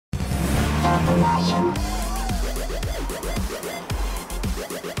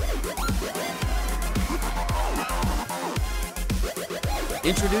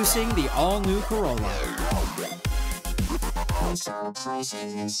Introducing the all-new Corolla.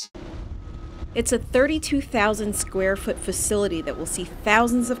 It's a 32,000 square foot facility that will see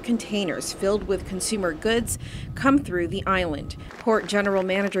thousands of containers filled with consumer goods come through the island. Port General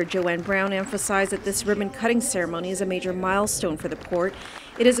Manager Joanne Brown emphasized that this ribbon cutting ceremony is a major milestone for the port.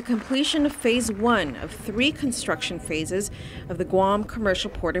 It is a completion of phase 1 of 3 construction phases of the Guam Commercial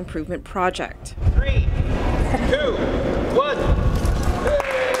Port Improvement Project. 3, 2, 1.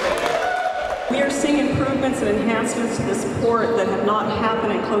 We are seeing improvements and enhancements to this port that have not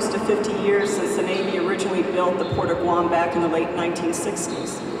happened in close to 50 years since the Navy originally built the Port of Guam back in the late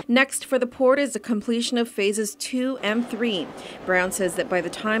 1960s. Next for the port is the completion of phases 2 and 3. Brown says that by the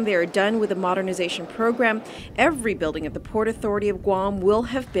time they are done with the modernization program, every building at the Port Authority of Guam will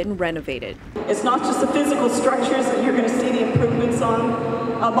have been renovated. It's not just the physical structures that you're going to see the improvements on.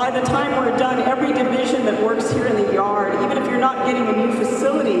 By the time we're done, every division that works here in the yard, even if you're not getting a new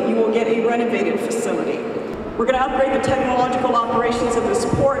facility, you will get a renovated facility. We're going to upgrade the technological operations of this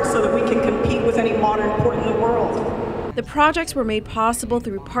port so that we can compete with any modern port in the world. The projects were made possible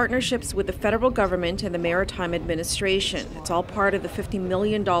through partnerships with the federal government and the Maritime Administration. It's all part of the $50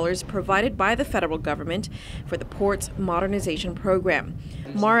 million provided by the federal government for the port's modernization program.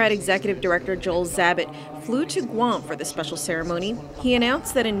 MARAD Executive Director Joel Zabit flew to Guam for the special ceremony. He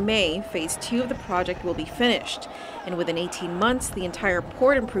announced that in May, phase 2 of the project will be finished, and within 18 months, the entire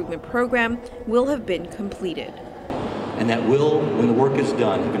port improvement program will have been completed. And that will, when the work is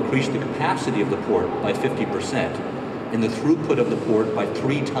done, have increased the capacity of the port by 50%. And the throughput of the port by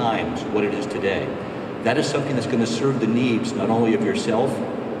 3 times what it is today. That is something that's going to serve the needs not only of yourself,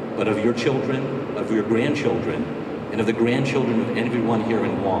 but of your children, of your grandchildren, and of the grandchildren of everyone here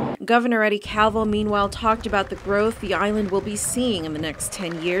in Guam. Governor Eddie Calvo, meanwhile, talked about the growth the island will be seeing in the next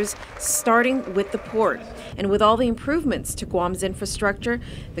 10 years, starting with the port. And with all the improvements to Guam's infrastructure,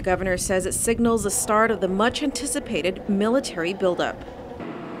 the governor says it signals the start of the much-anticipated military buildup.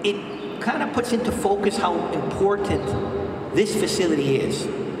 It kind of puts into focus how important this facility is.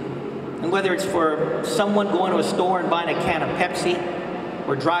 And whether it's for someone going to a store and buying a can of Pepsi,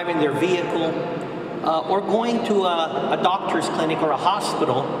 or driving their vehicle, or going to a doctor's clinic or a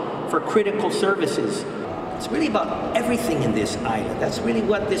hospital for critical services. It's really about everything in this island. That's really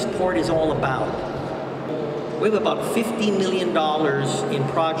what this port is all about. We have about $50 million in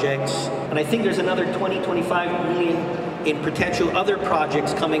projects, and I think there's another 25 million in potential other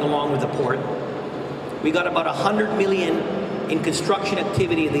projects coming along with the port. We got about $100 million in construction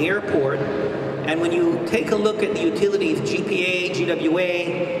activity at the airport, and when you take a look at the utilities, GPA,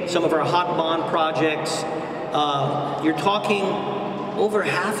 GWA, some of our hot bond projects, you're talking over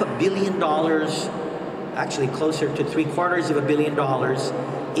 $500 million, actually closer to $750 million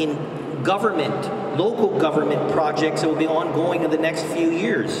in government, local government projects that will be ongoing in the next few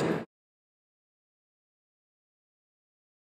years.